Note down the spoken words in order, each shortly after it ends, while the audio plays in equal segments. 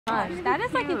That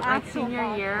is like an actual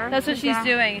senior year. That's what she's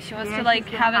doing. She wants to like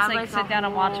have us like sit down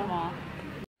and watch them all.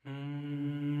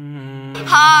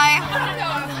 Hi.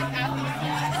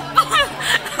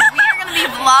 We are gonna be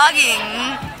vlogging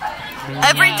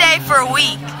every day for a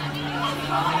week.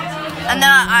 And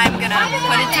then I'm gonna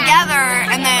put it together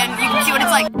and then you can see what it's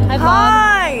like.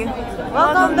 Hi!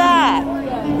 Welcome back!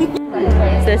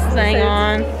 Is this thing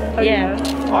on? Yeah.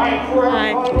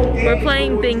 Hi. We're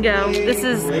playing bingo. This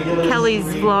is Kelly's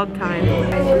vlog time.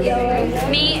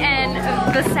 Me and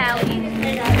the Sally.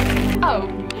 Oh,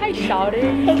 hi Shawty.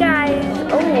 Hey guys.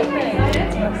 Oh,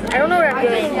 I don't know what I'm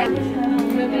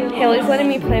doing. Haley's letting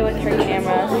me play with her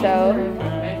camera, so,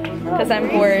 because I'm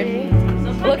bored.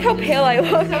 Look how pale I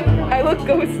look. I look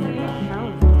ghostly.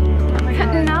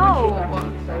 No!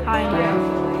 Hi.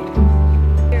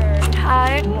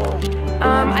 Hi.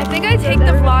 I think I take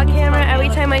the vlog camera every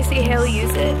time I see Haley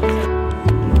use it.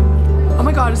 Oh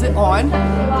my god, is it on?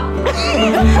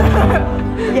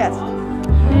 Yes.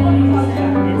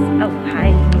 Oh,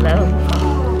 hi. Hello.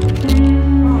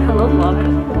 Hello, vlog.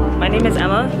 My name is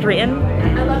Emma Drayton. I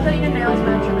love that your nails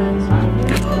match your nails.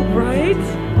 Right?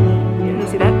 You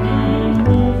see that?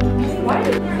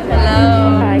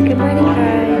 Hello. Hi, good morning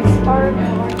guys.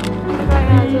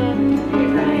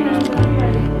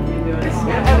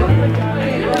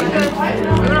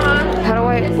 How do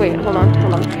I, wait, hold on.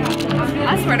 I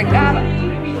swear to God.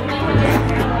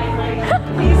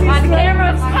 On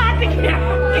camera, stop the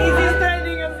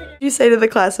camera. What do you say to the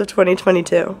class of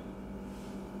 2022?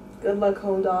 Good luck,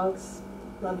 home dogs.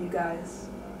 Love you guys.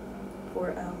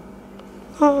 4L.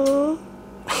 Aww.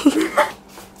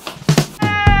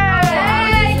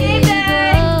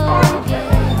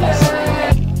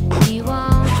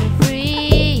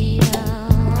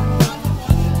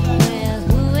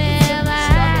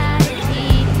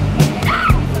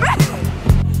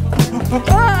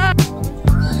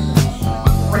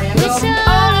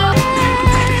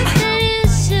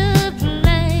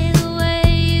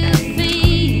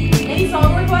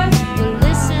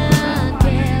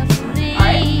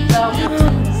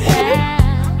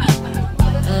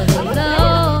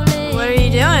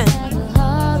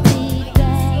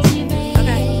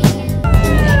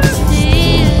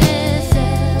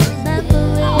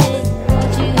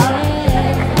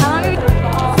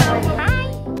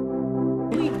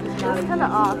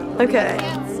 Okay.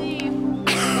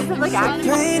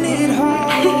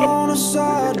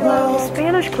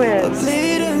 Spanish quiz.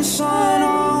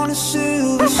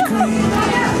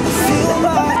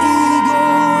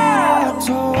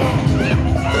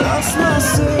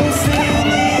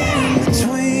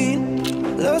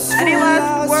 Any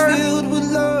last words?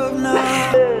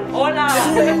 Olma.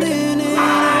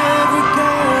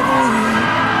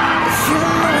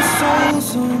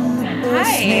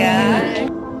 Hi.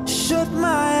 Shut my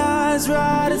eyes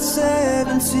right at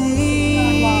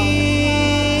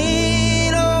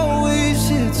 17. Always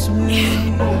hits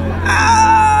me.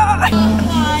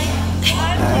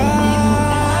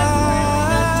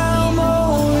 I'm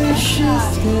always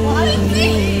shifting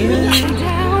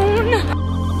down.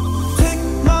 Take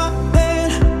my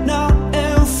hand now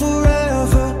and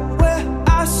forever. Where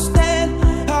I stand,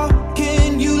 how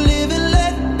can you live and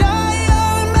let die?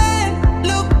 Young man,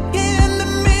 look in the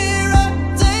mirror.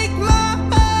 Take my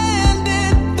hand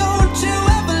and don't you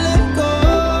ever let go.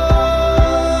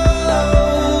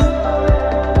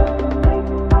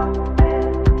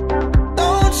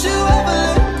 Don't you ever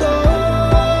let go.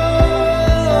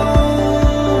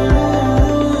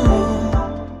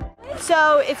 So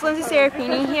it's Lindsay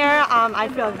Serafini here. I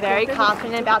feel very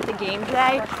confident about the game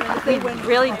today. We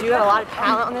really do have a lot of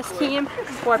talent on this team.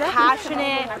 We're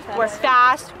passionate, we're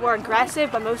fast, we're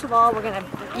aggressive, but most of all, we're gonna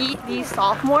beat these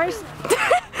sophomores.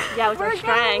 Yeah, with our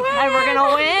strength, and we're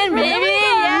gonna win, baby!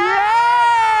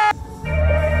 Yeah!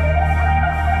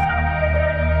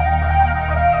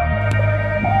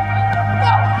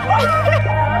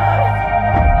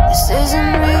 This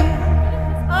isn't real.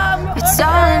 It's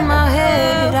all in my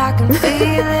head. I can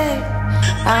feel it.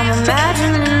 I'm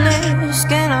imagining this.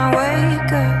 Can I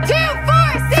wake up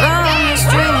from this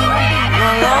dream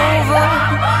all over?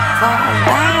 Fall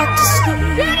back to sleep.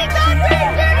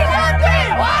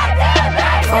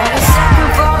 For a second,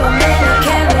 for a minute,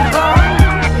 can we go?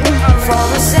 For a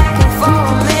second, for a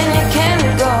minute, can we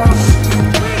go?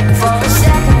 For a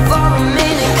second, for a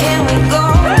minute, can we go?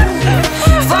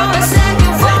 For a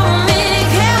second, for a minute,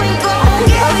 can we go?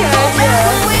 Can we go back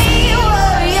when we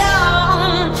were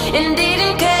young and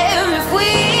didn't care if we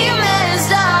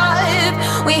messed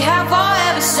up? We had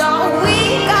forever, so we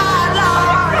got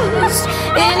lost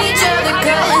in each other.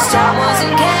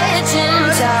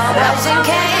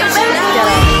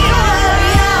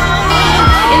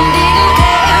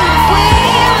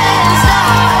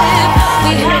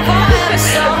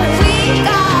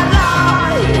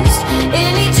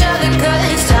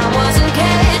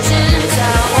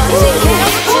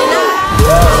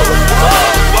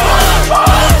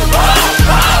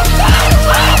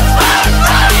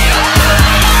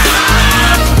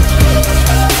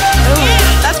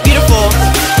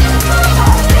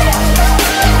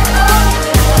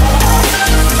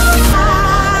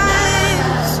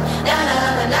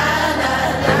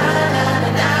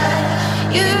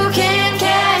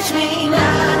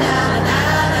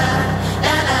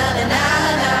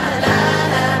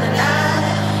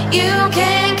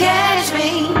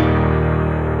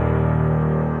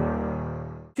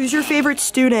 Who's your favorite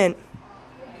student?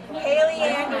 Haley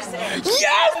Anderson.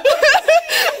 Yes!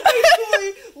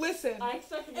 Listen.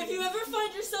 If you ever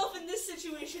find yourself in this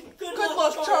situation, good Good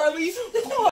luck, Charlie.